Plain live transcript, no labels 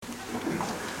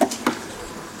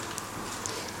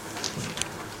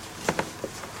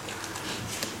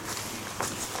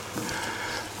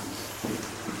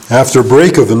After a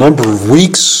break of a number of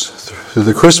weeks through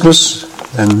the Christmas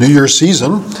and New Year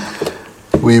season,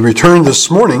 we return this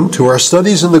morning to our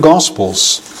studies in the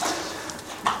Gospels.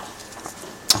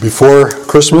 Before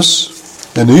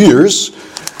Christmas and New Year's,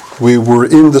 we were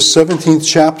in the 17th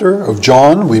chapter of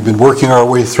John. We've been working our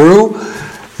way through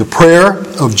the prayer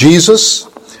of Jesus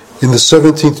in the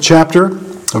 17th chapter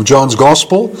of John's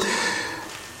Gospel.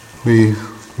 We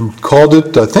called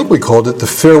it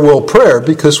the farewell prayer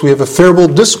because we have a farewell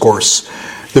discourse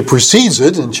that precedes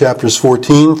it in chapters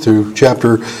 14 through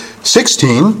chapter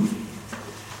 16.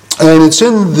 And it's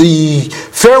in the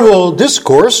farewell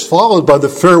discourse, followed by the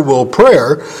farewell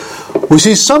prayer, we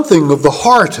see something of the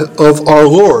heart of our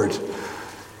Lord,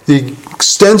 the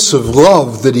extensive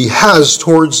love that he has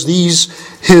towards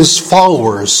his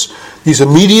followers, these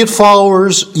immediate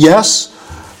followers, yes,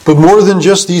 but more than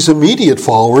just these immediate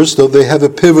followers, though they have a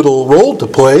pivotal role to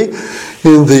play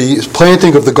in the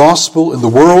planting of the gospel in the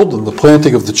world and the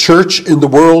planting of the church in the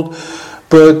world,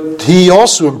 but he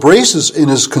also embraces in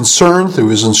his concern through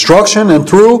his instruction and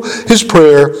through his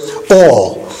prayer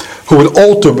all who would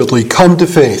ultimately come to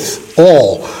faith,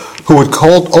 all who would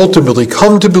ultimately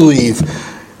come to believe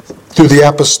through the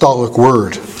apostolic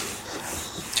word.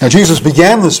 Now, Jesus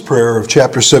began this prayer of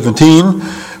chapter 17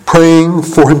 praying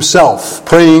for himself,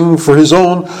 praying for his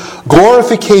own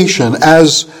glorification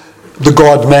as the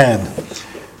God-man,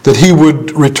 that he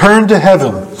would return to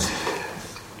heaven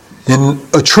in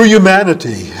a true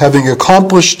humanity, having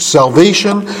accomplished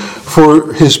salvation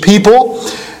for his people,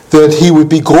 that he would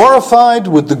be glorified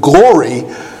with the glory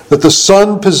that the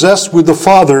Son possessed with the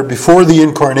Father before the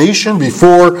incarnation,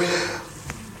 before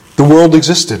the world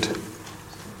existed.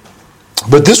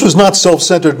 But this was not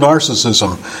self-centered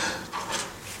narcissism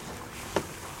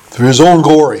for his own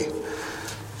glory,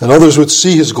 that others would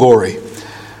see his glory,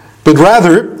 but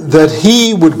rather that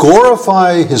he would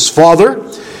glorify his Father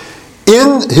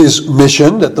in his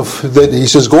mission, that he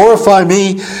says, glorify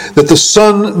me, that the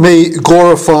Son may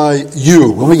glorify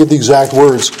you. Let me get the exact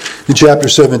words in chapter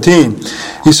 17.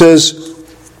 He says,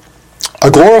 I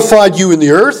glorified you in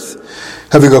the earth,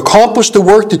 having accomplished the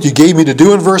work that you gave me to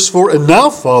do in verse 4, and now,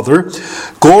 Father,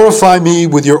 glorify me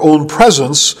with your own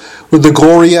presence, with the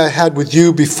glory I had with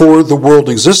you before the world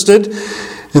existed.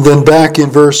 And then back in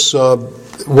verse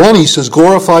 1, he says,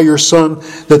 glorify your Son,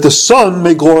 that the Son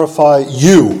may glorify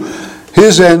you.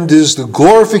 His end is the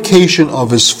glorification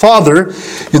of his Father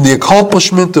in the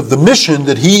accomplishment of the mission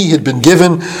that he had been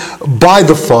given by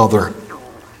the Father.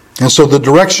 And so the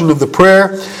direction of the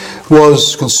prayer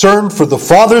was concerned for the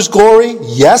Father's glory,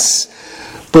 yes,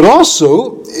 but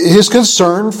also his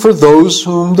concern for those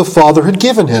whom the Father had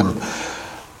given him.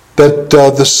 That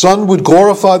the Son would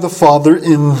glorify the Father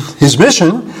in his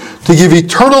mission to give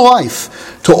eternal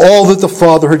life to all that the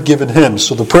Father had given him.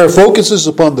 So the prayer focuses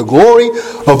upon the glory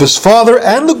of his Father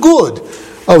and the good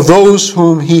of those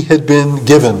whom he had been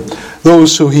given,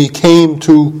 those who he came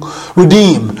to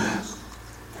redeem.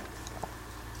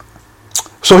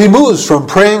 So he moves from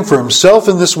praying for himself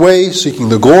in this way, seeking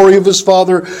the glory of his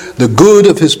Father, the good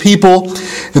of his people,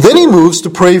 and then he moves to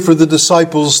pray for the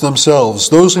disciples themselves,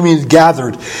 those whom he had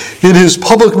gathered in his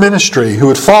public ministry, who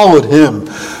had followed him,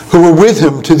 who were with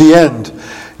him to the end.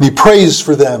 And he prays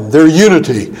for them, their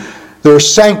unity, their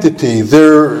sanctity,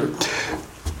 their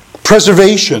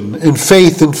preservation in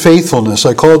faith and faithfulness.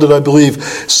 I called it, I believe,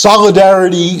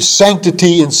 solidarity,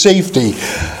 sanctity, and safety.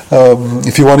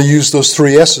 If you want to use those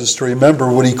three S's to remember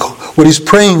what he's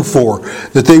praying for,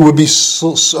 that they would be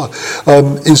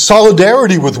in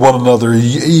solidarity with one another, in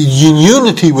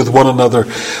unity with one another,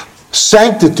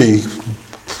 sanctity.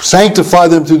 Sanctify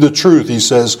them through the truth, he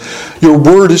says. Your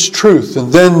word is truth.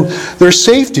 And then their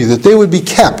safety, that they would be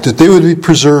kept, that they would be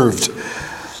preserved.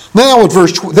 Now, at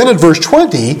verse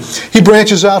 20, he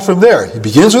branches out from there. He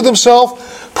begins with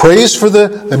himself, prays for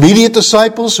the immediate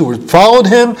disciples who had followed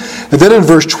him, and then in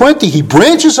verse 20, he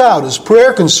branches out his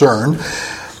prayer concern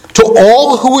to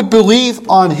all who would believe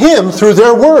on him through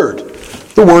their word,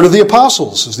 the word of the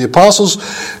apostles. As the apostles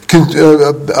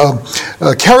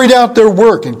carried out their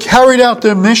work and carried out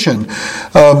their mission,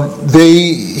 they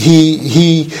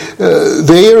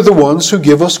are the ones who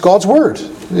give us God's word.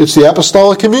 It's the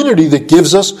apostolic community that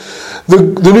gives us the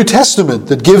New Testament,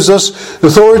 that gives us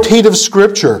authoritative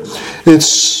Scripture.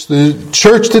 It's the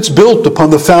church that's built upon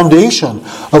the foundation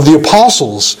of the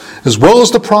apostles as well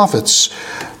as the prophets.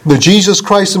 The Jesus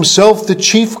Christ himself, the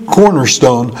chief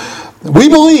cornerstone. We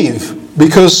believe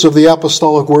because of the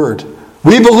apostolic word.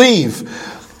 We believe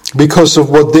because of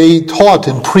what they taught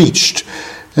and preached.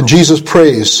 And Jesus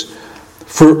prays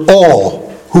for all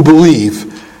who believe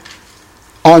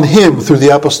on him through the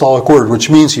apostolic word, which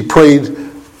means he prayed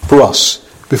for us.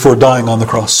 before dying on the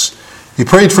cross. He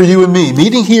prayed for you and me,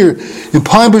 meeting here in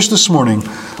Pine Bush this morning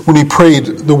when he prayed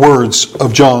the words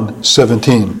of John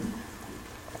 17.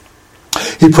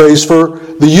 He prays for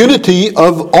the unity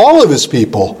of all of his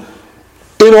people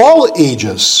in all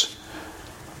ages,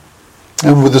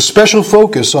 and with a special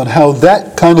focus on how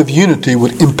that kind of unity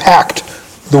would impact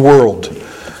the world.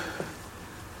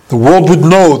 The world would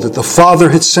know that the Father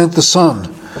had sent the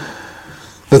Son,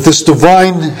 that this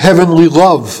divine heavenly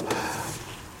love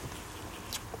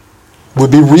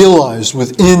would be realized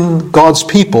within God's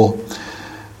people.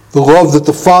 The love that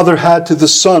the Father had to the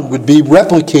Son would be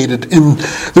replicated in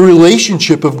the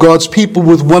relationship of God's people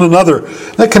with one another.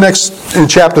 That connects in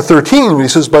chapter 13 when he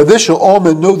says, "By this shall all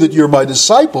men know that you're my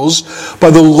disciples, by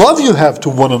the love you have to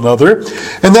one another."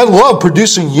 And that love,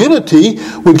 producing unity,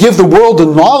 would give the world the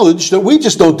knowledge that we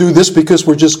just don't do this because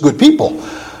we're just good people.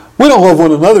 We don't love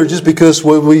one another just because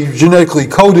we're genetically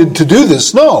coded to do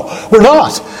this. No, we're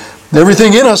not.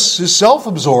 Everything in us is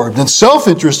self-absorbed and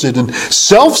self-interested and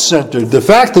self-centered. The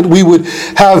fact that we would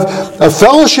have a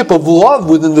fellowship of love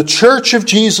within the Church of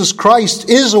Jesus Christ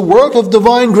is a work of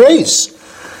divine grace.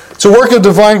 It's a work of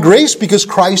divine grace because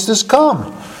Christ has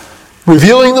come,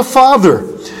 revealing the Father,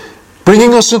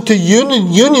 bringing us into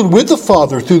union with the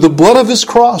Father through the blood of his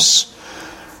cross.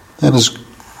 And as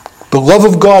the love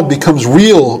of God becomes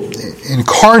real,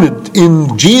 incarnate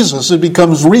in Jesus, it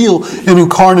becomes real and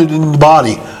incarnate in the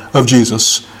body of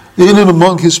Jesus, in and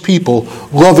among his people,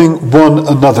 loving one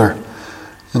another.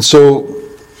 And so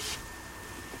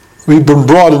we've been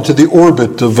brought into the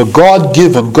orbit of a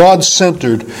God-given,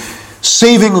 God-centered,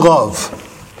 saving love.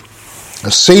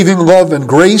 A saving love and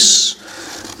grace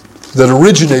that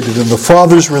originated in the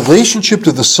Father's relationship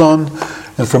to the Son,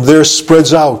 and from there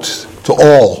spreads out to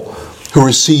all who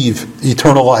receive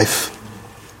eternal life.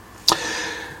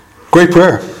 Great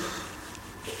prayer.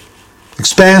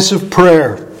 Expansive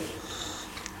prayer.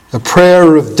 A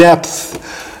prayer of depth,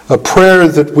 a prayer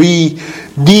that we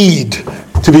need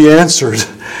to be answered,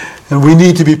 and we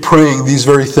need to be praying these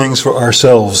very things for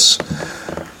ourselves.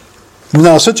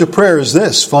 Now, such a prayer as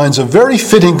this finds a very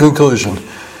fitting conclusion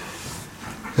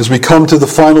as we come to the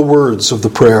final words of the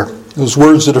prayer, those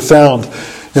words that are found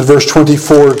in verse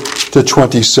 24 to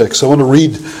 26. I want to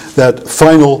read that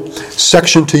final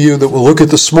section to you that we'll look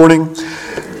at this morning.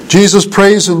 Jesus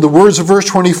prays in the words of verse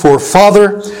 24,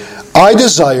 "Father, I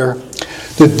desire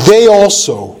that they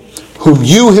also, whom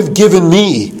you have given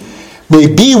me, may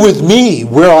be with me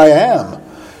where I am,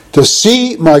 to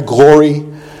see my glory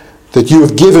that you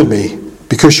have given me,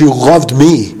 because you loved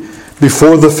me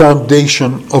before the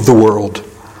foundation of the world.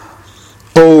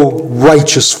 O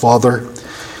righteous Father,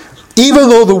 even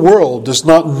though the world does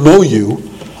not know you,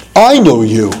 I know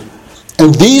you,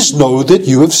 and these know that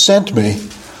you have sent me.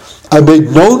 I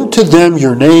made known to them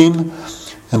your name,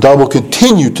 and I will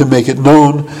continue to make it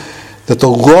known, that the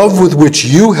love with which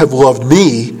you have loved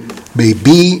me may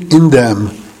be in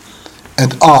them,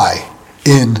 and I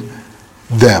in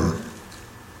them."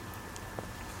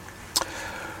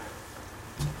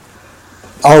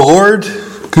 Our Lord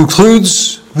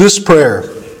concludes this prayer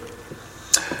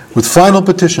with final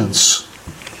petitions.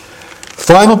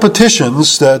 Final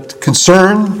petitions that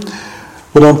concern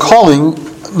what I'm calling,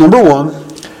 number one,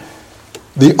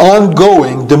 the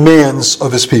ongoing demands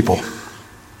of his people.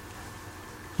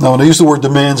 Now, when I use the word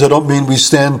demands, I don't mean we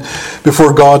stand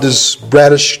before God as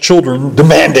bratish children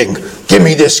demanding, "Give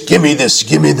me this, give me this,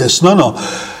 give me this." No.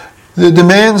 The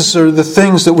demands are the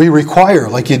things that we require.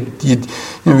 Like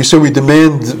we say we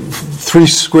demand 3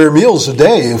 square meals a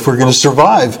day if we're going to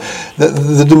survive.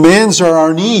 The demands are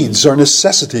our needs, our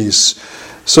necessities.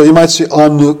 So you might say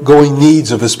ongoing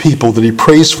needs of his people that he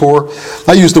prays for.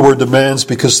 I use the word demands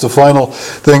because the final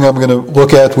thing I'm going to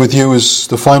look at with you is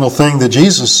the final thing that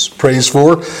Jesus prays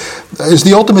for, is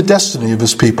the ultimate destiny of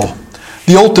his people.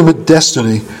 The ultimate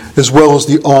destiny as well as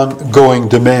the ongoing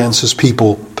demands his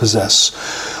people possess.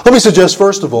 Let me suggest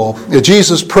first of all that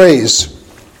Jesus prays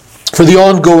for the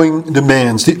ongoing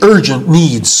demands, the urgent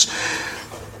needs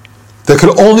that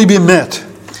could only be met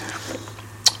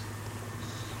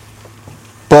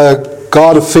by a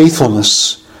God of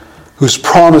faithfulness whose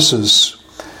promises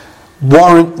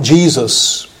warrant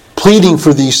Jesus pleading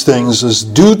for these things as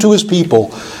due to his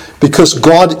people, because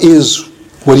God is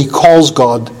what he calls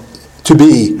God to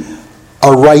be,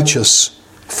 a righteous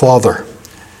Father.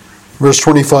 Verse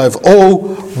 25,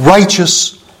 "O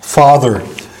righteous Father."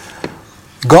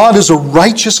 God is a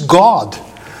righteous God.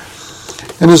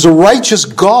 And as a righteous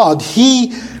God,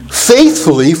 he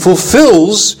faithfully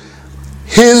fulfills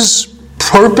his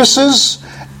purposes,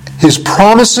 his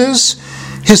promises,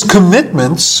 his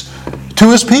commitments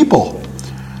to his people.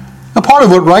 A part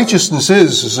of what righteousness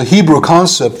is a Hebrew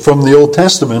concept from the Old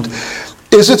Testament,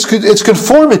 is its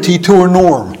conformity to a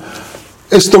norm.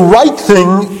 It's the right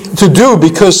thing to do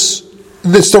because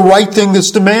it's the right thing that's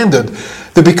demanded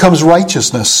that becomes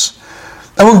righteousness.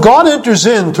 And when God enters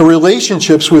into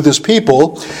relationships with His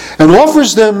people and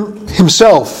offers them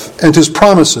Himself and His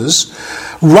promises,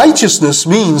 righteousness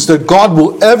means that God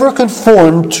will ever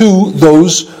conform to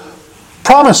those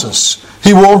promises.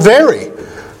 He won't vary.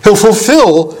 He'll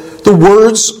fulfill the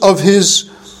words of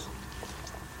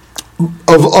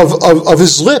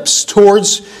His lips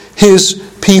towards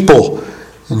His people.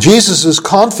 And Jesus is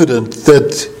confident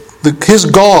that His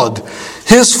God,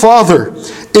 His Father,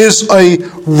 is a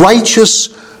righteous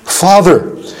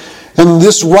Father. And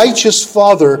this righteous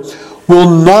Father will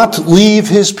not leave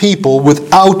His people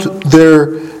without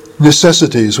their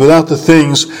necessities, without the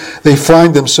things they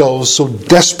find themselves so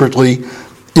desperately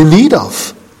in need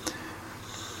of.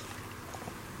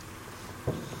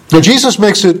 Now, Jesus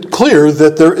makes it clear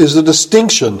that there is a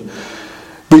distinction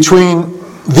between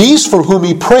these for whom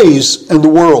He prays and the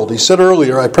world. He said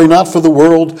earlier, I pray not for the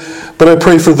world, but I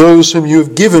pray for those whom you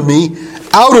have given me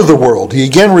out of the world. He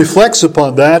again reflects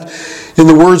upon that in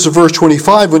the words of verse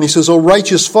 25 when he says, O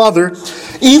righteous Father,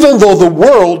 even though the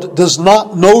world does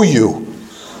not know you,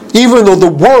 even though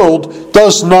the world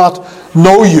does not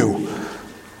know you,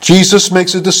 Jesus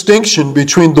makes a distinction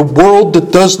between the world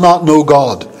that does not know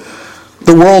God,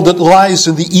 the world that lies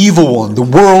in the evil one, the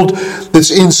world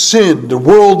that's in sin, the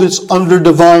world that's under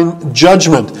divine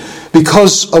judgment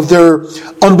because of their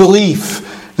unbelief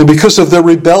and because of their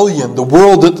rebellion, the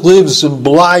world that lives in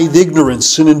blithe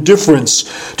ignorance and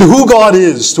indifference to who God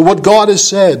is, to what God has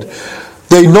said.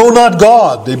 They know not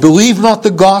God, they believe not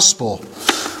the gospel.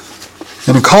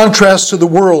 And in contrast to the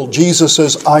world, Jesus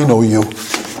says, I know you.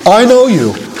 I know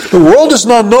you. The world does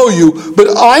not know you,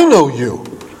 but I know you.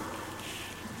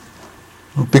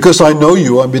 Because I know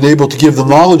you, I've been able to give the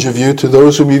knowledge of you to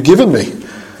those whom you've given me.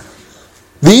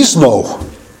 These know.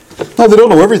 Now, they don't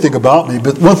know everything about me,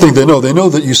 but one thing they know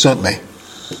that you sent me.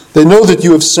 They know that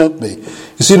you have sent me.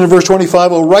 You see it in verse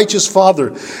 25, O righteous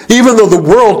Father, even though the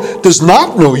world does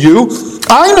not know you,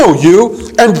 I know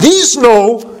you, and these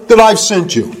know that I've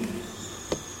sent you.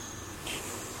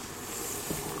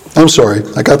 I'm sorry,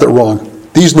 I got that wrong.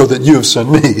 These know that you have sent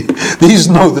me. These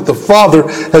know that the Father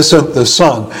has sent the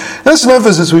Son. That's an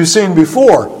emphasis we've seen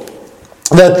before.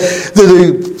 That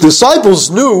the disciples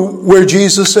knew where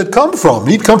Jesus had come from.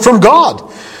 He'd come from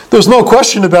God. There's no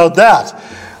question about that.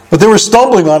 What they were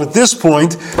stumbling on at this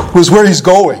point was where He's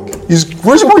going.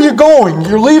 Where are you going?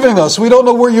 You're leaving us. We don't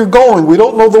know where you're going. We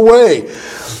don't know the way.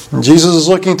 And Jesus is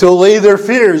looking to allay their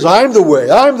fears. I'm the way.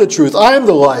 I'm the truth. I'm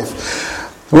the life.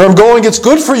 Where I'm going, it's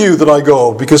good for you that I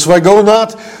go, because if I go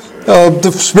not,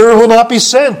 the Spirit will not be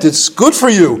sent. It's good for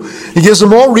you. He gives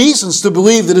them all reasons to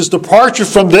believe that His departure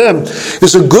from them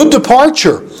is a good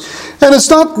departure. And it's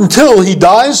not until He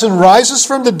dies and rises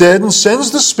from the dead and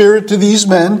sends the Spirit to these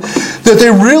men that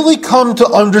they really come to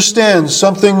understand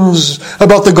some things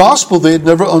about the gospel they had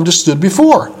never understood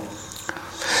before.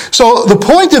 So the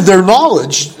point of their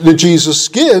knowledge that Jesus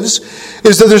gives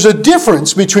is that there's a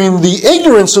difference between the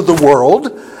ignorance of the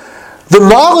world, the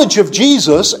knowledge of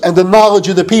Jesus, and the knowledge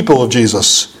of the people of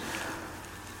Jesus.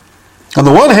 On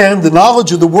the one hand, the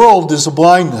knowledge of the world is a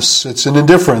blindness. It's an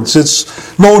indifference.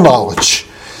 It's no knowledge.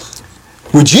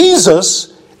 With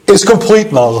Jesus, it's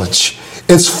complete knowledge.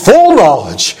 It's full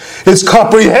knowledge. It's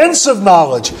comprehensive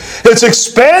knowledge. It's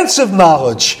expansive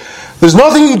knowledge. There's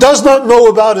nothing He does not know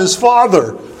about His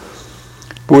Father.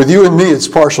 But with you and me, it's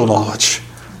partial knowledge.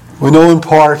 We know in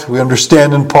part. We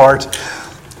understand in part.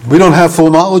 We don't have full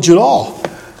knowledge at all.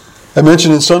 I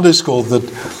mentioned in Sunday school that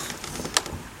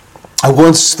I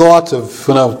once thought of,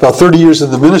 when I was about 30 years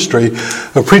in the ministry,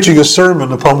 of preaching a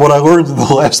sermon upon what I learned in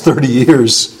the last 30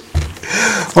 years.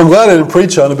 I'm glad I didn't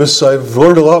preach on it, because I've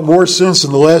learned a lot more since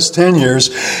in the last 10 years.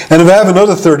 And if I have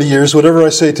another 30 years, whatever I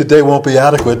say today won't be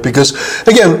adequate, because,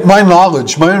 again, my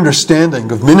knowledge, my understanding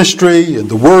of ministry and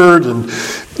the Word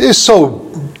is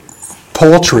so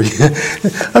paltry.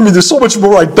 I mean, there's so much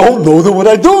more I don't know than what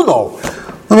I do know.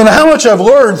 I mean, how much I've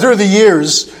learned through the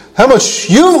years, how much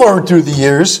you've learned through the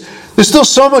years, there's still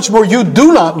so much more you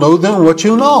do not know than what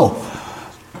you know.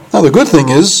 Now, the good thing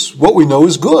is, what we know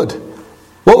is good.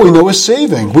 What we know is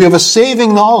saving. We have a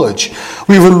saving knowledge.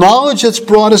 We have a knowledge that's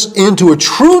brought us into a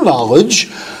true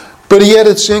knowledge, but yet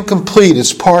it's incomplete.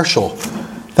 It's partial.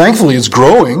 Thankfully, it's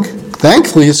growing.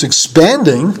 Thankfully, it's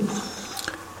expanding.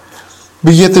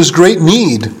 But yet there's great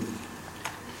need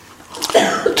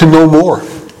to know more,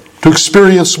 to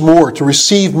experience more, to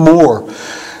receive more.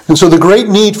 And so the great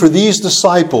need for these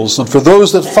disciples and for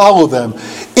those that follow them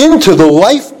into the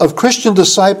life of Christian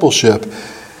discipleship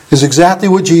is exactly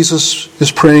what Jesus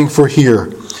is praying for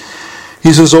here.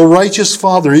 He says, O righteous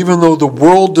Father, even though the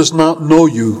world does not know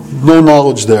you, no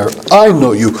knowledge there, I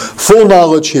know you, full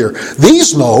knowledge here.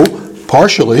 These know,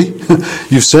 partially,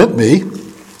 you've sent me,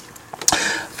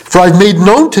 for I've made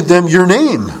known to them your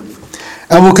name,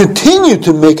 and will continue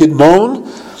to make it known,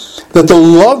 that the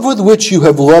love with which you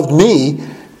have loved me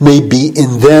may be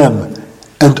in them,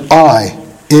 and I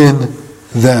in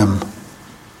them.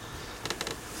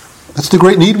 That's the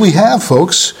great need we have,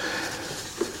 folks,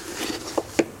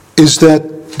 is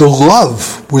that the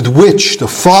love with which the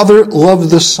Father loved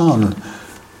the Son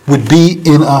would be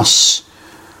in us,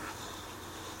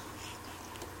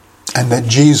 and that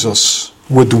Jesus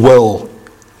would dwell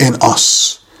in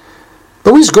us.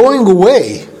 Though he's going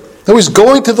away, though he's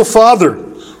going to the Father,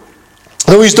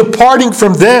 though he's departing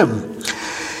from them,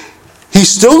 he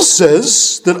still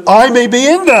says that I may be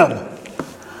in them.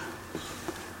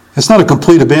 It's not a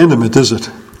complete abandonment, is it?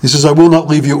 He says, I will not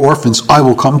leave you orphans, I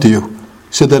will come to you.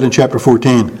 He said that in chapter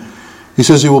 14. He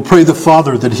says he will pray the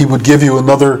Father that he would give you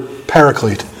another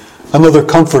paraclete, another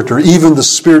comforter, even the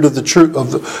Spirit of the truth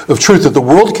of truth that the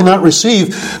world cannot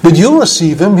receive, but you'll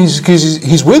receive him. He's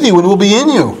with you and will be in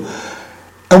you.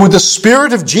 And with the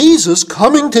Spirit of Jesus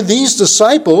coming to these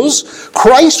disciples,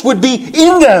 Christ would be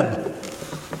in them.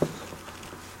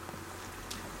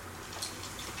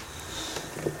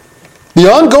 The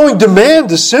ongoing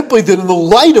demand is simply that in the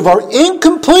light of our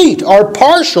incomplete, our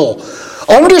partial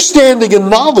understanding and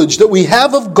knowledge that we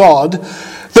have of God,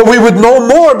 that we would know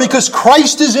more because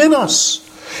Christ is in us.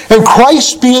 And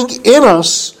Christ being in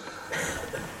us,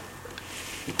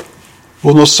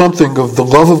 we'll know something of the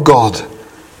love of God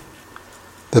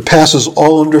that passes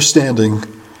all understanding,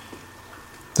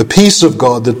 the peace of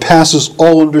God that passes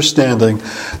all understanding,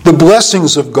 the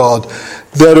blessings of God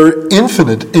that are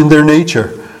infinite in their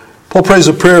nature. Paul prays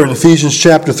a prayer in Ephesians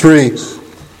chapter 3.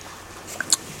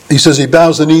 He says he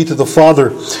bows the knee to the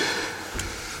Father,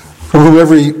 from whom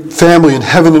every family in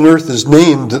heaven and earth is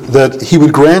named, that he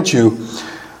would grant you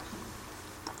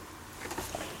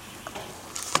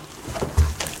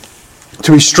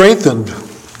to be strengthened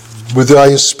by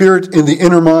his Spirit in the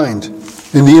inner mind,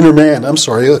 in the inner man. I'm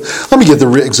sorry, let me get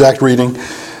the exact reading.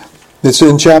 It's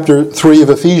in chapter 3 of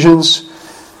Ephesians.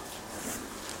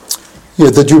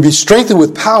 That you be strengthened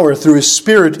with power through his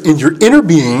Spirit in your inner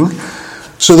being,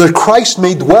 so that Christ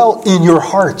may dwell in your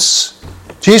hearts.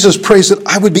 Jesus prays that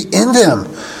I would be in them.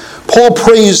 Paul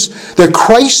prays that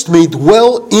Christ may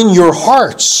dwell in your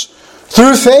hearts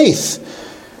through faith,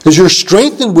 as you're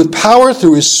strengthened with power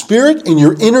through his Spirit in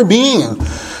your inner being.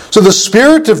 So the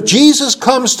Spirit of Jesus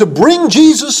comes to bring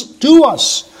Jesus to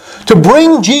us, to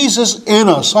bring Jesus in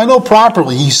us. I know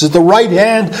properly, he's at the right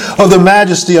hand of the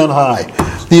Majesty on high.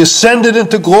 He ascended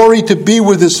into glory to be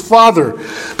with his Father.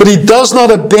 But he does not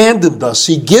abandon us.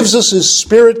 He gives us his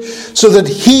Spirit so that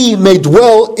he may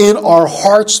dwell in our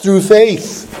hearts through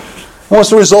faith. And what's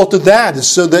the result of that? Is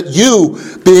so that you,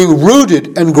 being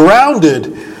rooted and grounded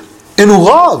in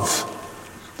love.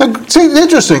 Now, see,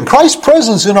 interesting. Christ's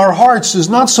presence in our hearts does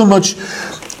not so much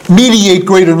mediate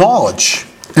greater knowledge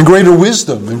and greater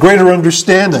wisdom and greater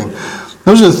understanding.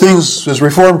 Those are the things, as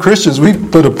Reformed Christians, we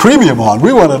put a premium on.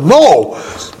 We want to know.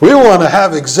 We want to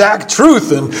have exact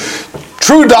truth and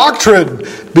true doctrine.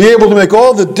 Be able to make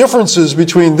all the differences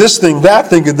between this thing, that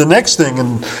thing, and the next thing,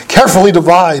 and carefully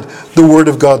divide the Word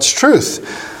of God's truth.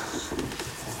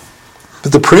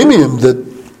 But the premium that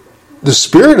the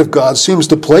Spirit of God seems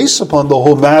to place upon the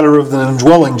whole matter of the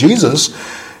indwelling Jesus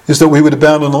is that we would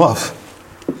abound in love.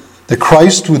 That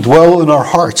Christ would dwell in our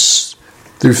hearts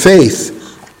through faith.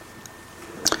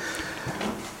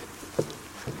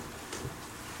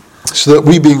 So that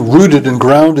we, being rooted and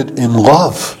grounded in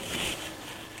love,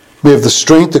 may have the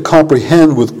strength to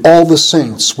comprehend with all the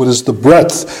saints what is the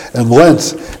breadth and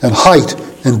length and height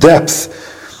and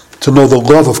depth, to know the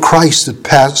love of Christ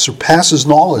that surpasses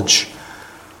knowledge.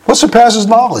 What surpasses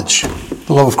knowledge?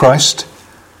 The love of Christ.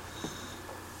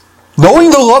 Knowing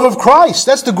the love of Christ,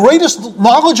 that's the greatest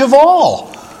knowledge of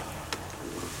all.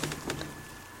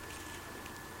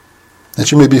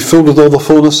 That you may be filled with all the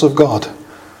fullness of God.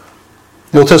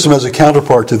 The Old Testament has a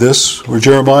counterpart to this, where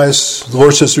the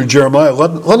Lord says through Jeremiah,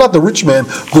 let not the rich man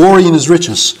glory in his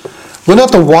riches. Let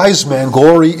not the wise man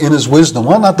glory in his wisdom.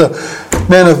 Let not the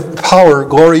man of power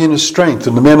glory in his strength,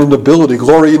 and the man of nobility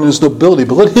glory in his nobility.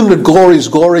 But let him that glories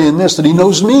glory in this, that he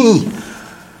knows me,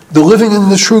 the living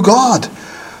and the true God.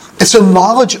 It's a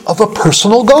knowledge of a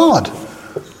personal God.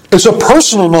 It's a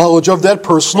personal knowledge of that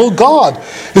personal God.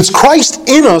 It's Christ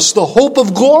in us, the hope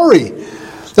of glory.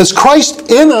 That's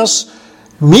Christ in us,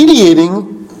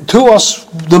 mediating to us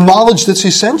the knowledge that's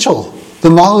essential. The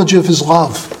knowledge of His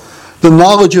love. The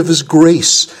knowledge of His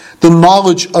grace. The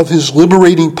knowledge of His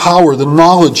liberating power. The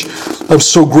knowledge of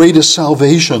so great a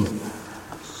salvation.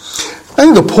 I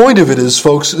think the point of it is,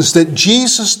 folks, is that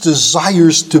Jesus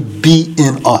desires to be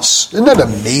in us. Isn't that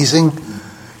amazing?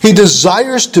 He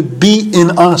desires to be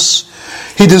in us.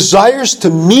 He desires to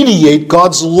mediate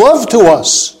God's love to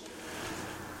us.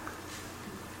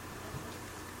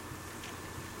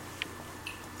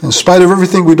 In spite of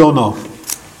everything we don't know.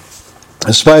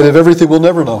 In spite of everything we'll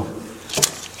never know.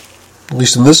 At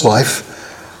least in this life.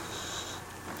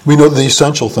 We know the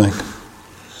essential thing.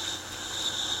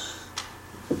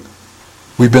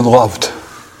 We've been loved.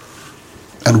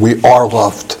 And we are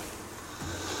loved.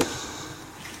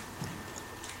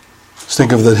 Let's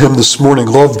think of that hymn this morning.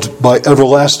 Loved by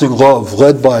everlasting love.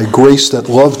 Led by grace that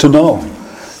love to know.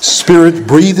 Spirit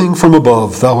breathing from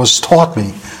above. Thou hast taught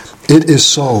me. It is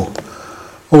so.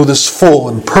 Oh, this full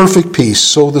and perfect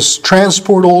peace. Oh, this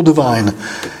transport all divine.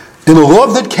 In a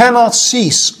love that cannot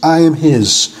cease, I am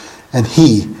His, and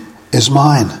He is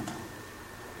mine.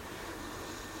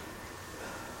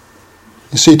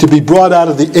 You see, to be brought out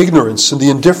of the ignorance and the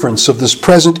indifference of this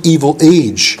present evil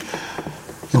age,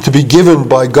 and to be given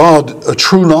by God a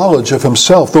true knowledge of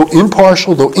Himself, though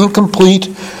impartial, though incomplete,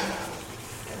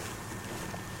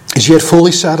 is yet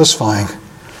fully satisfying.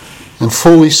 And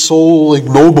fully soul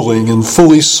ignobling and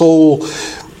fully soul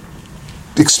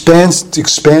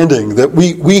expanding. That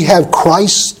we have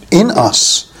Christ in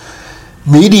us,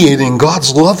 mediating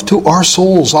God's love to our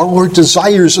souls. Our Lord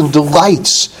desires and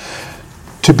delights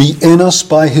to be in us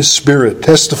by His Spirit,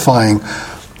 testifying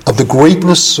of the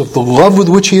greatness of the love with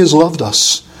which He has loved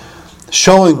us,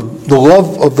 showing the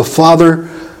love of the Father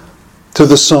to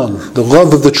the Son, the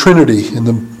love of the Trinity and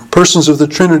the persons of the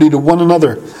Trinity to one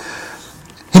another.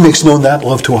 He makes known that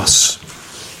love to us.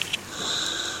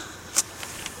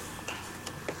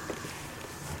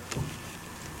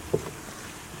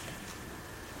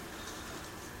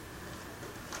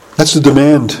 That's the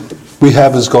demand we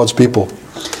have as God's people.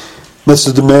 That's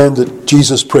the demand that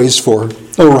Jesus prays for.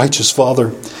 O righteous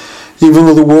Father, even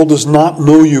though the world does not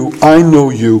know You, I know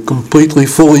You completely,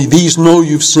 fully. These know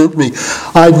You've sent me.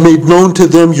 I've made known to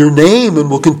them Your name and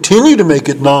will continue to make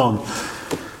it known,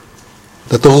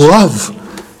 that the love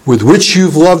with which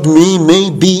You've loved me may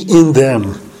be in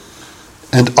them,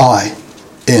 and I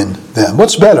in them.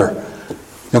 What's better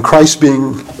than Christ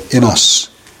being in us?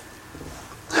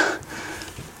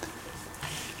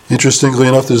 Interestingly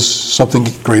enough, there's something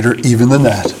greater even than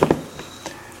that.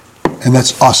 And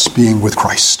that's us being with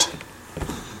Christ.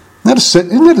 Isn't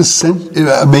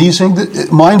that amazing?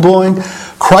 Mind-blowing?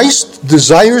 Christ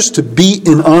desires to be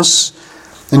in us,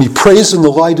 and He prays in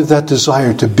the light of that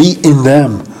desire to be in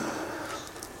them.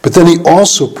 But then He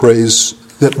also prays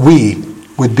that we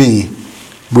would be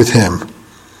with Him.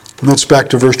 And that's back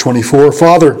to verse 24.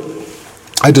 Father,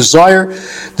 I desire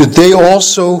that they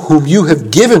also whom You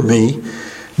have given me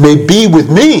may be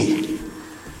with me.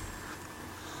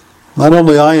 Not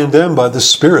only I and them by the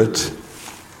Spirit,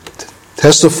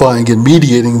 testifying and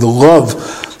mediating the love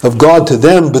of God to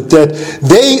them, but that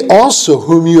they also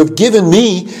whom You have given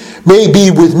me may be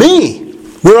with me,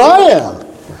 where I am,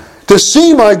 to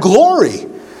see My glory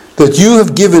that You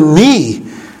have given me,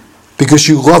 because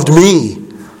You loved me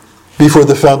before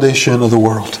the foundation of the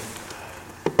world.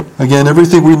 Again,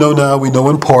 everything we know now, we know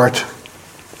in part.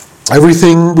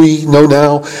 Everything we know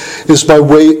now is by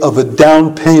way of a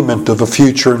down payment of a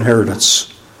future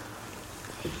inheritance.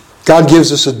 God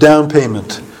gives us a down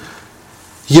payment.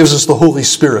 He gives us the Holy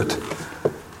Spirit.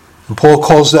 And Paul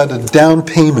calls that a down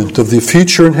payment of the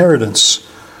future inheritance.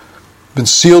 Been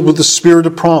sealed with the Spirit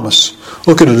of promise.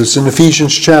 Look at it. It's in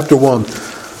Ephesians chapter 1.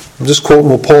 I'm just quoting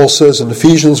what Paul says in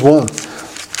Ephesians 1.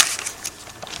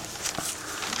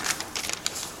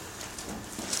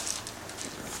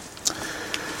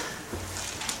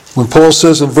 When Paul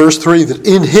says in verse 3 that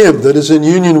in Him, that is in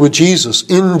union with Jesus,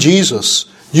 in Jesus,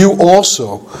 you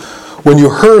also, when you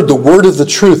heard the word of the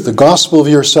truth, the gospel of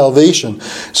your salvation,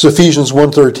 it's Ephesians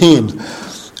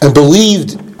 1:13, and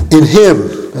believed in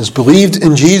Him, as believed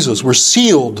in Jesus, were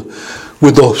sealed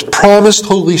with the promised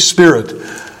Holy Spirit.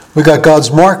 We got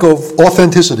God's mark of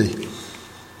authenticity.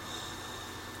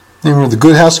 Remember the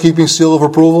Good Housekeeping seal of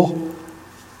approval?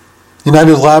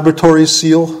 United Laboratories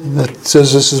seal that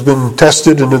says this has been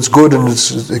tested and it's good and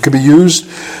it can be used.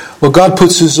 Well, God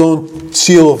puts His own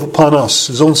seal upon us,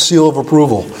 His own seal of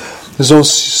approval, His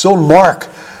own mark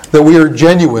that we are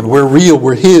genuine, we're real,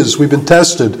 we're His, we've been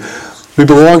tested, we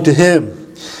belong to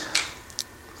Him.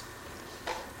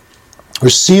 We're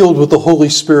sealed with the Holy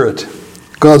Spirit.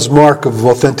 God's mark of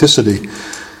authenticity.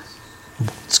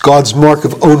 It's God's mark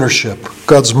of ownership.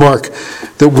 God's mark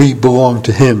that we belong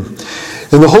to Him.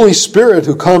 And the Holy Spirit,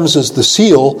 who comes as the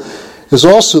seal, is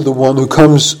also the one who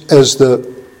comes as the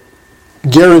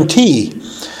guarantee.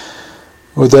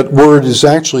 Or that word is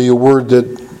actually a word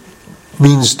that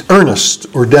means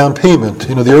earnest or down payment.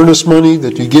 You know, the earnest money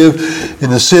that you give in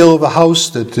the sale of a house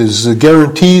that is a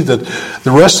guarantee that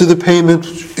the rest of the payment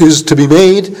is to be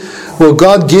made. Well,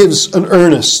 God gives an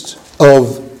earnest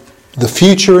of the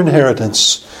future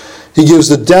inheritance. He gives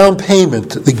the down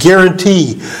payment, the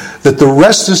guarantee that the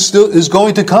rest is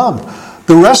going to come.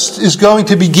 The rest is going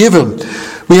to be given.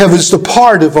 We have just a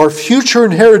part of our future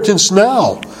inheritance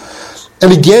now.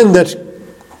 And again, that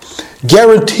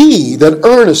guarantee, that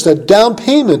earnest, that down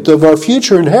payment of our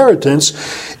future inheritance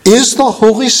is the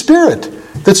Holy Spirit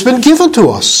that's been given to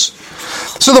us.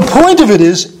 So the point of it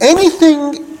is,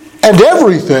 anything and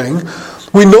everything,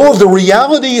 we know of the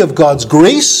reality of God's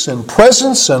grace and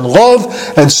presence and love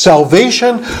and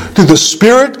salvation through the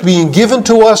Spirit being given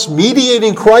to us,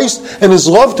 mediating Christ and His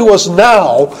love to us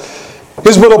now,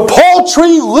 is but a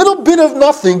paltry little bit of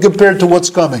nothing compared to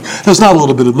what's coming. It's not a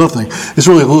little bit of nothing. It's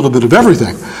really a little bit of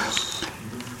everything.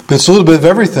 But it's a little bit of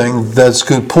everything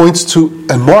that points to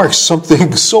and marks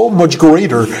something so much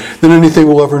greater than anything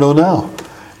we'll ever know now.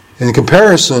 In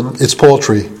comparison, it's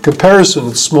paltry. In comparison,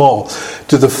 it's small.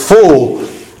 To the full,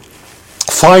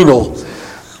 final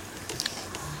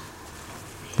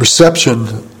reception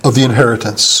of the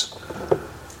inheritance.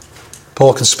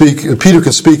 Peter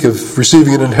can speak of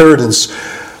receiving an inheritance,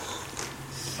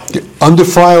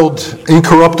 undefiled,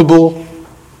 incorruptible,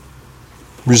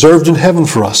 reserved in heaven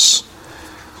for us.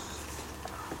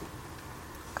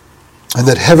 And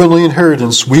that heavenly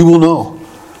inheritance we will know.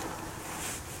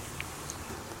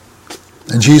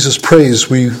 And Jesus prays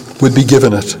we would be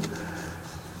given it.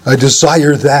 I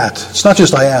desire that. It's not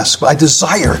just I ask, but I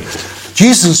desire.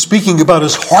 Jesus is speaking about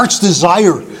His heart's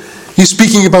desire. He's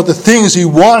speaking about the things He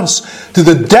wants to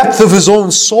the depth of His own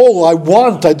soul.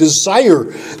 I desire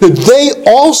that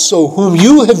they also, whom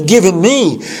You have given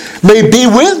me, may be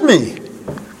with me.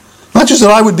 Not just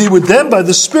that I would be with them by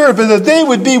the Spirit, but that they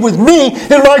would be with me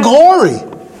in my glory.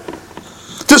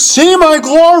 To see my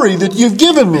glory that You've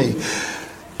given me.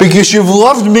 Because You've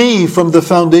loved me from the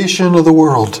foundation of the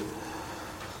world.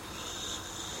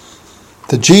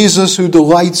 The Jesus who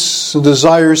delights and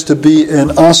desires to be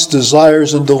in us,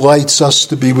 desires and delights us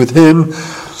to be with Him,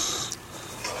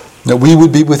 that we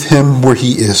would be with Him where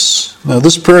He is. Now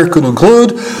this prayer could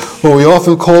include what we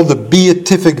often call the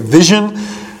beatific vision.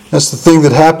 That's the thing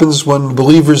that happens when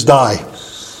believers die.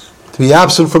 To be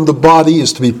absent from the body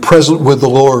is to be present with the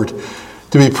Lord.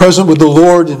 To be present with the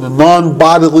Lord in a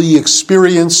non-bodily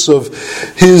experience of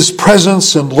His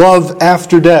presence and love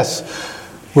after death,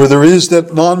 where there is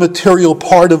that non-material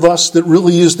part of us that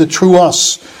really is the true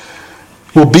us,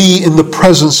 will be in the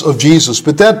presence of Jesus.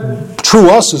 But that true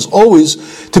us is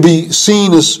always to be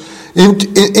seen as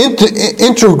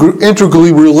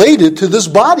integrally related to this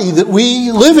body that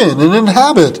we live in and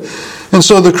inhabit. And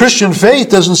so the Christian faith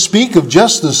doesn't speak of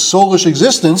just this soulish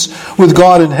existence with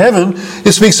God in heaven.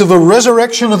 It speaks of a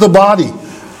resurrection of the body.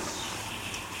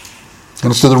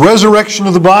 And so the resurrection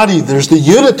of the body, there's the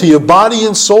unity of body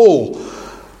and soul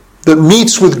that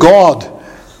meets with God.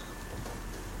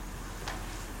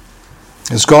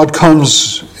 As God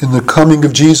comes in the coming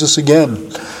of Jesus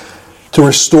again to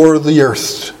restore the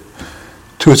earth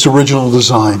to its original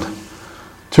design,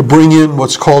 to bring in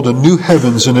what's called a new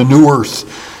heavens and a new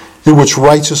earth in which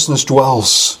righteousness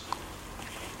dwells.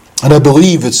 And I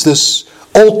believe it's this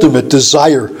ultimate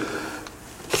desire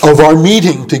of our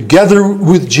meeting together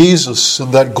with Jesus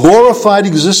in that glorified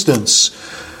existence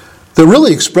that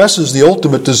really expresses the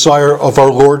ultimate desire of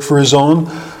our Lord for His own.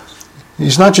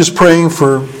 He's not just praying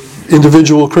for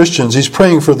individual Christians. He's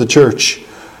praying for the church.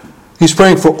 He's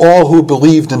praying for all who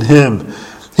believed in Him.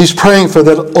 He's praying for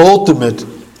that ultimate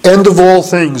end of all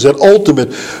things, that ultimate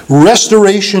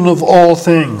restoration of all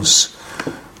things.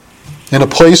 In a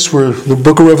place where the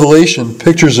book of Revelation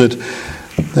pictures it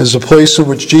as a place in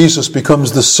which Jesus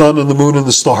becomes the sun and the moon and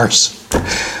the stars.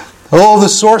 Oh, the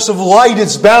source of light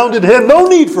is bound in Him. No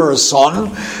need for a sun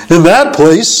in that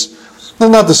place.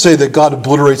 Not to say that God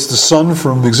obliterates the sun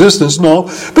from existence, no.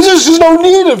 But there's just no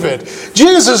need of it.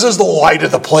 Jesus is the light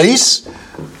of the place.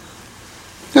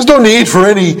 There's no need for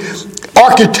any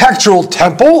architectural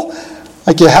temple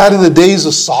like you had in the days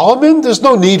of Solomon. There's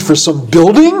no need for some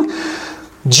building.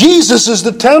 Jesus is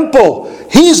the temple.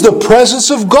 He's the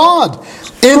presence of God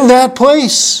in that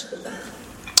place.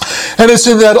 And it's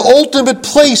in that ultimate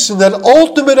place, in that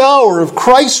ultimate hour of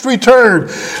Christ's return,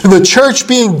 and the church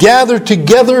being gathered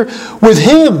together with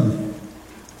Him,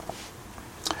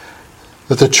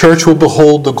 that the church will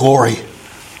behold the glory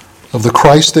of the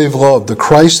Christ they've loved, the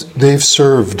Christ they've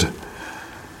served.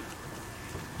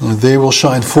 And they will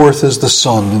shine forth as the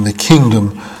sun in the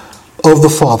kingdom of the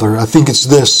Father. I think it's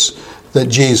this that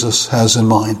Jesus has in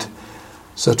mind.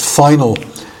 It's that final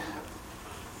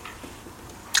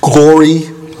glory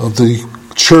of the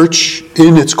church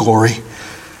in its glory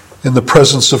in the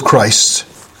presence of Christ.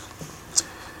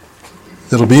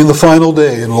 It'll be in the final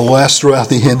day and will last throughout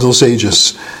the endless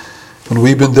ages. When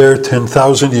we've been there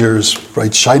 10,000 years,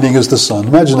 right, shining as the sun.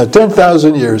 Imagine that,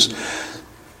 10,000 years.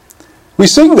 We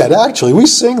sing that, actually. We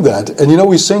sing that. And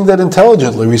we sing that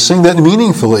intelligently. We sing that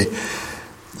meaningfully.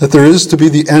 That there is to be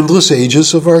the endless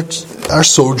ages of our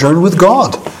sojourn with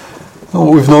God. And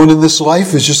what we've known in this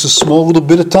life is just a small little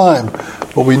bit of time.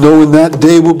 What we know in that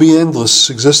day will be endless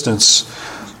existence.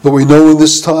 What we know in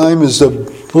this time is a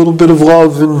little bit of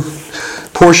love and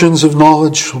portions of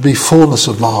knowledge will be fullness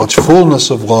of knowledge, fullness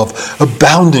of love,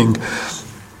 abounding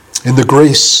in the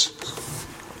grace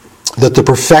that the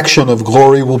perfection of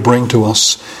glory will bring to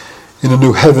us in a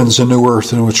new heavens and new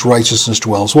earth in which righteousness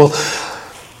dwells. Well,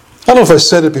 I don't know if I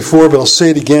said it before, but I'll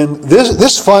say it again.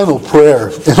 This final prayer,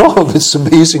 in all of its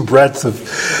amazing breadth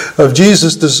of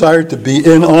Jesus' desire to be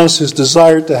in us, his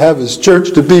desire to have his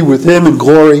church to be with him in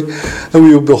glory, and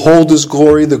we will behold his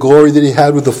glory, the glory that he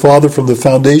had with the Father from the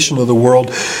foundation of the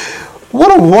world.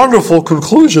 What a wonderful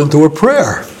conclusion to a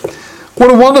prayer.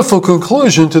 What a wonderful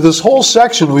conclusion to this whole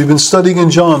section we've been studying in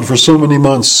John for so many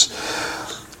months.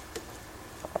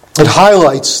 It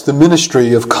highlights the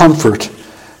ministry of comfort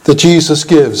that Jesus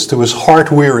gives to his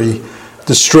heart-weary,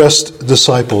 distressed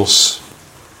disciples.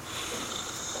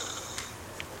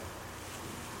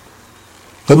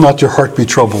 Let not your heart be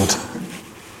troubled.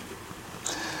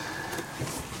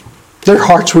 Their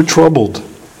hearts were troubled.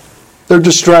 They're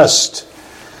distressed.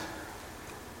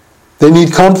 They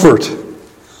need comfort.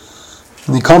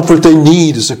 And the comfort they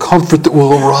need is a comfort that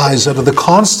will arise out of the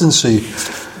constancy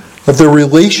of their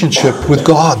relationship with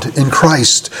God in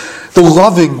Christ. The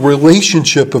loving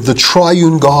relationship of the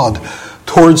triune God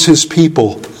towards his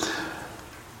people.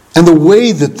 And the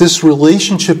way that this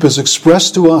relationship is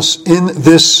expressed to us in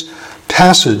this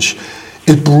passage,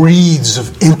 it breathes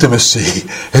of intimacy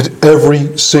at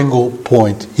every single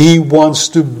point. He wants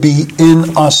to be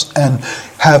in us and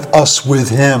have us with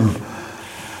him.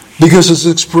 Because it's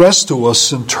expressed to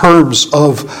us in terms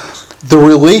of the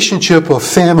relationship of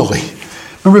family.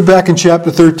 Remember back in chapter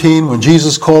 13 when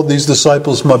Jesus called these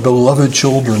disciples my beloved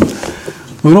children.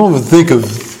 We don't even think of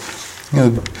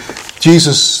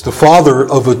Jesus, the father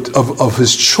of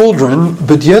his children,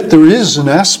 but yet there is an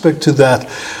aspect to that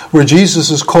where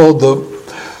Jesus is called the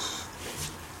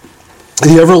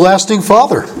everlasting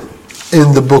Father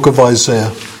in the book of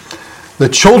Isaiah. The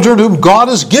children whom God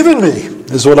has given me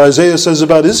is what Isaiah says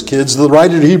about his kids. The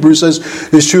writer of Hebrews says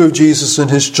is true of Jesus and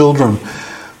his children.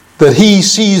 That he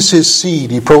sees his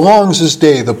seed, he prolongs his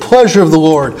day, the pleasure of the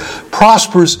Lord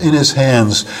prospers in his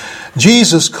hands.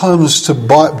 Jesus comes to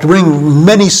bring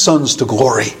many sons to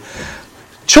glory.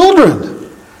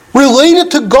 Children, related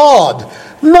to God,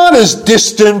 not as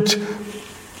distant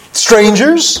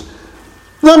strangers,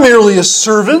 not merely as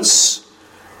servants,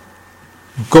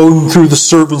 going through the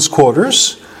servants'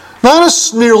 quarters, not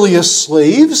as merely as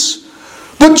slaves,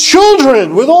 but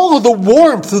children, with all of the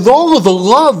warmth, with all of the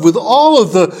love, with all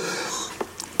of the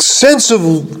sense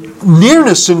of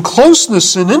nearness and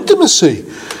closeness and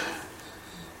intimacy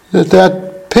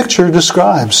that picture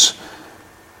describes.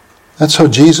 That's how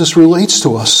Jesus relates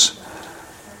to us.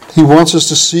 He wants us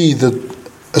to see that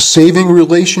a saving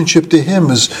relationship to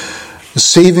him is a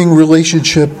saving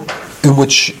relationship in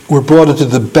which we're brought into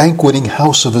the banqueting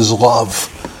house of his love.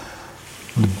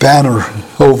 The banner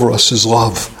over us is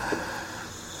love.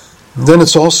 And then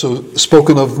it's also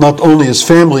spoken of not only as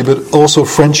family, but also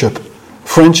friendship.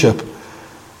 Friendship.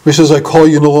 He says, I call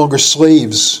you no longer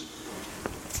slaves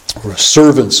or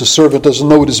servants. A servant doesn't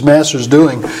know what his master's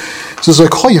doing. He says, I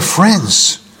call you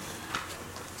friends.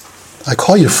 I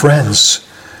call you friends.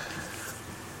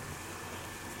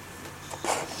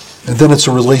 And then it's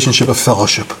a relationship of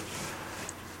fellowship,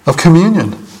 of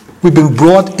communion. We've been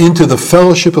brought into the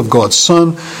fellowship of God's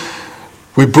Son.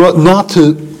 We're brought not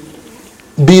to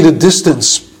be at a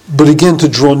distance, but again to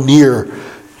draw near,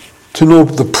 to know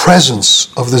the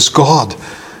presence of this God,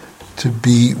 to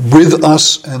be with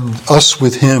us and us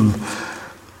with him.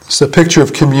 It's the picture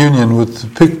of communion.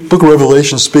 With the book of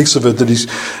Revelation speaks of it, that he's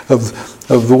of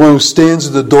the one who stands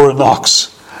at the door and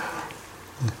knocks.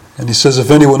 And he says, if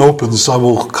anyone opens, I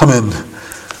will come in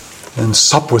and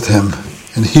sup with him,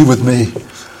 and he with me.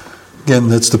 Again,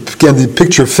 that's the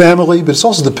picture of family, but it's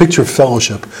also the picture of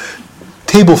fellowship.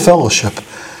 Table fellowship.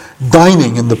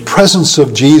 dining in the presence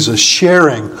of Jesus,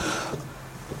 sharing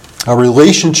our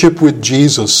relationship with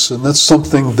Jesus. And that's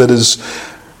something that is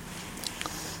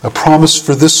a promise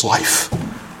for this life.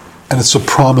 And it's a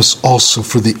promise also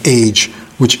for the age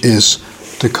which is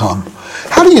to come.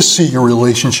 How do you see your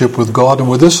relationship with God? And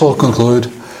with this I'll conclude.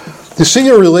 Do you see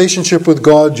your relationship with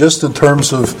God just in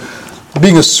terms of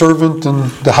being a servant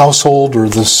in the household or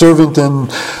the servant in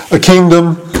a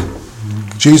kingdom?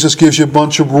 Jesus gives you a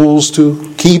bunch of rules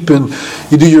to keep and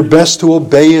you do your best to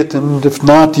obey it, and if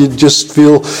not, you just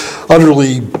feel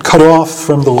utterly cut off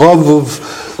from the love of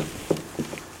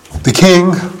the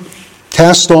King,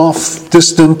 cast off,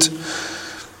 distant,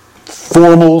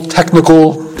 formal,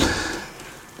 technical.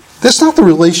 That's not the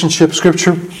relationship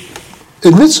Scripture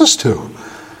admits us to.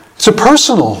 It's a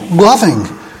personal, loving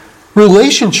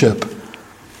relationship.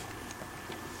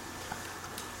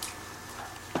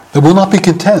 That will not be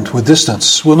content with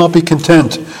distance, will not be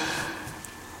content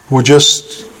with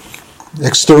just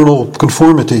external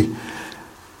conformity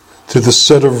to the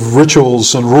set of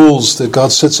rituals and rules that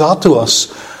God sets out to us.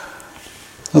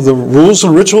 The rules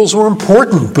and rituals are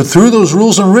important, but through those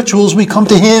rules and rituals we come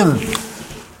to Him.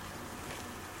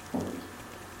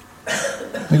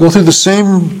 We go through the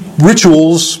same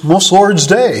rituals most Lord's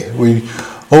Day. We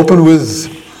open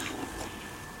with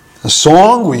a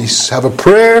song, we have a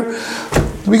prayer.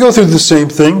 We go through the same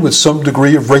thing with some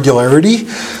degree of regularity.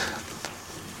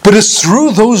 But it's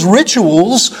through those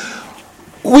rituals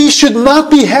we should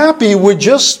not be happy with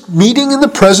just meeting in the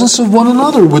presence of one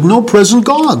another, with no present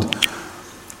God,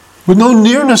 with no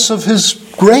nearness of His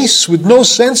grace, with no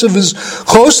sense of His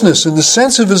closeness and the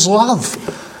sense of His love.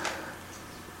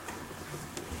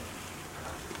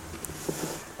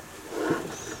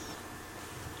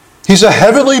 He's a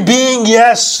heavenly being,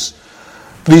 yes,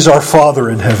 but He's our Father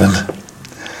in heaven.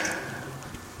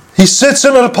 He sits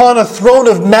upon a throne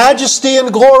of majesty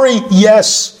and glory,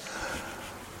 yes.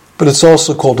 But it's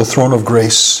also called a throne of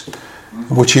grace,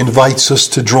 in which He invites us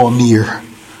to draw near.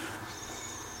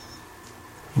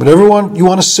 Whatever you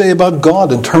want to say about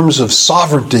God in terms of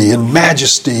sovereignty and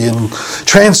majesty and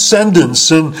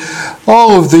transcendence and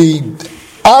all of the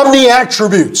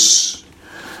omni-attributes,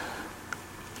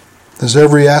 there's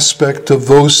every aspect of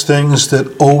those things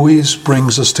that always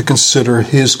brings us to consider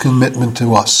His commitment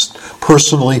to us,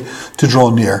 personally, to draw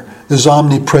near. There's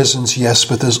omnipresence, yes,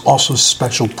 but there's also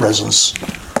special presence.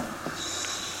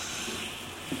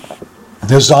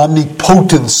 There's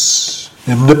omnipotence,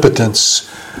 omnipotence,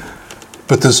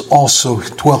 but there's also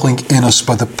dwelling in us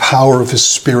by the power of His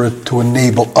Spirit to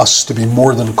enable us to be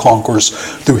more than conquerors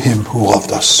through Him who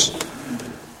loved us.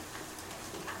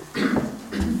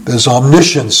 There's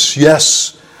omniscience,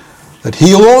 yes, that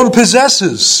He alone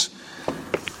possesses.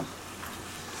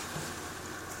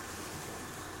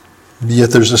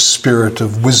 Yet there's a spirit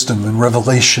of wisdom and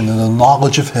revelation and a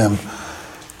knowledge of Him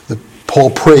that Paul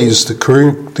prays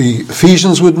the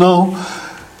Ephesians would know,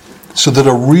 so that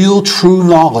a real true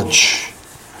knowledge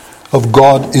of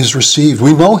God is received.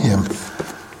 We know Him.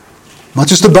 Not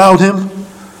just about Him,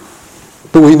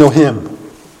 but we know Him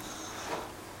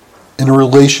in a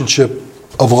relationship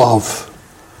of love,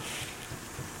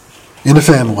 in a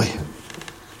family,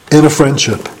 in a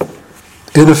friendship,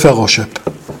 in a fellowship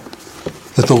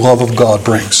that the love of God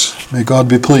brings. May God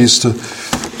be pleased to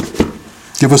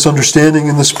give us understanding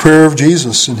in this prayer of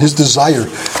Jesus and His desire.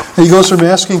 And He goes from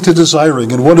asking to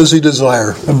desiring. And what does He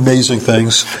desire? Amazing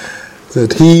things.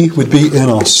 That He would be in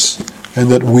us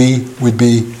and that we would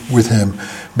be with Him.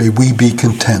 May we be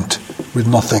content with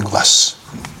nothing less.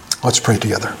 Let's pray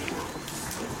together.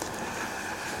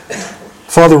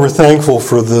 Father, we're thankful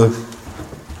for the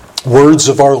words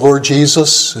of our Lord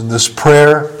Jesus in this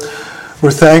prayer.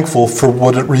 We're thankful for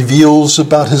what it reveals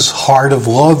about His heart of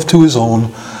love to His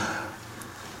own.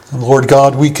 And Lord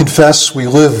God, we confess we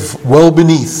live well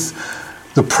beneath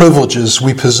the privileges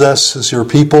we possess as Your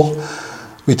people.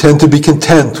 We tend to be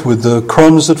content with the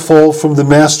crumbs that fall from the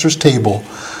Master's table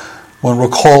when we're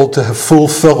called to have full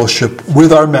fellowship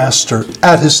with our Master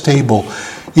at His table,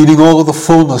 eating all of the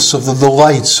fullness of the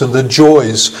delights and the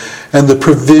joys and the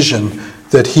provision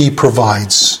that He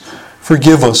provides.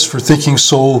 Forgive us for thinking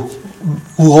so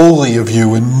lowly of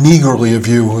You and meagerly of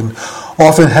You, and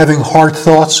often having hard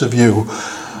thoughts of You,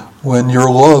 when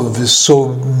Your love is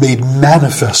so made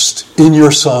manifest in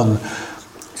Your Son,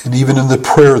 and even in the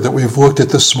prayer that we've looked at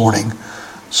this morning.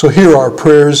 So hear our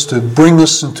prayers to bring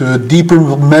us into a deeper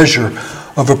measure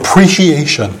of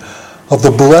appreciation of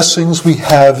the blessings we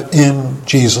have in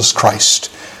Jesus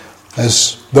Christ,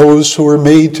 as those who are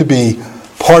made to be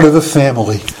part of a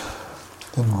family,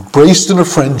 embraced in a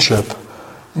friendship,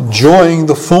 enjoying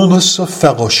the fullness of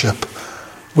fellowship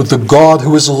with the God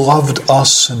who has loved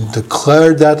us and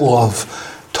declared that love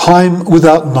time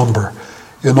without number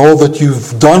in all that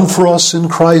you've done for us in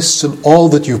Christ, and all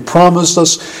that you've promised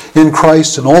us in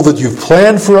Christ, and all that you've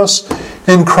planned for us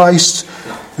in Christ,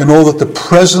 and all that the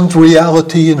present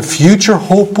reality and future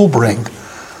hope will bring.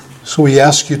 So we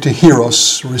ask you to hear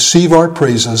us, receive our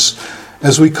praises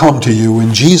as we come to you.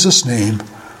 In Jesus' name,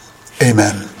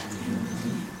 amen.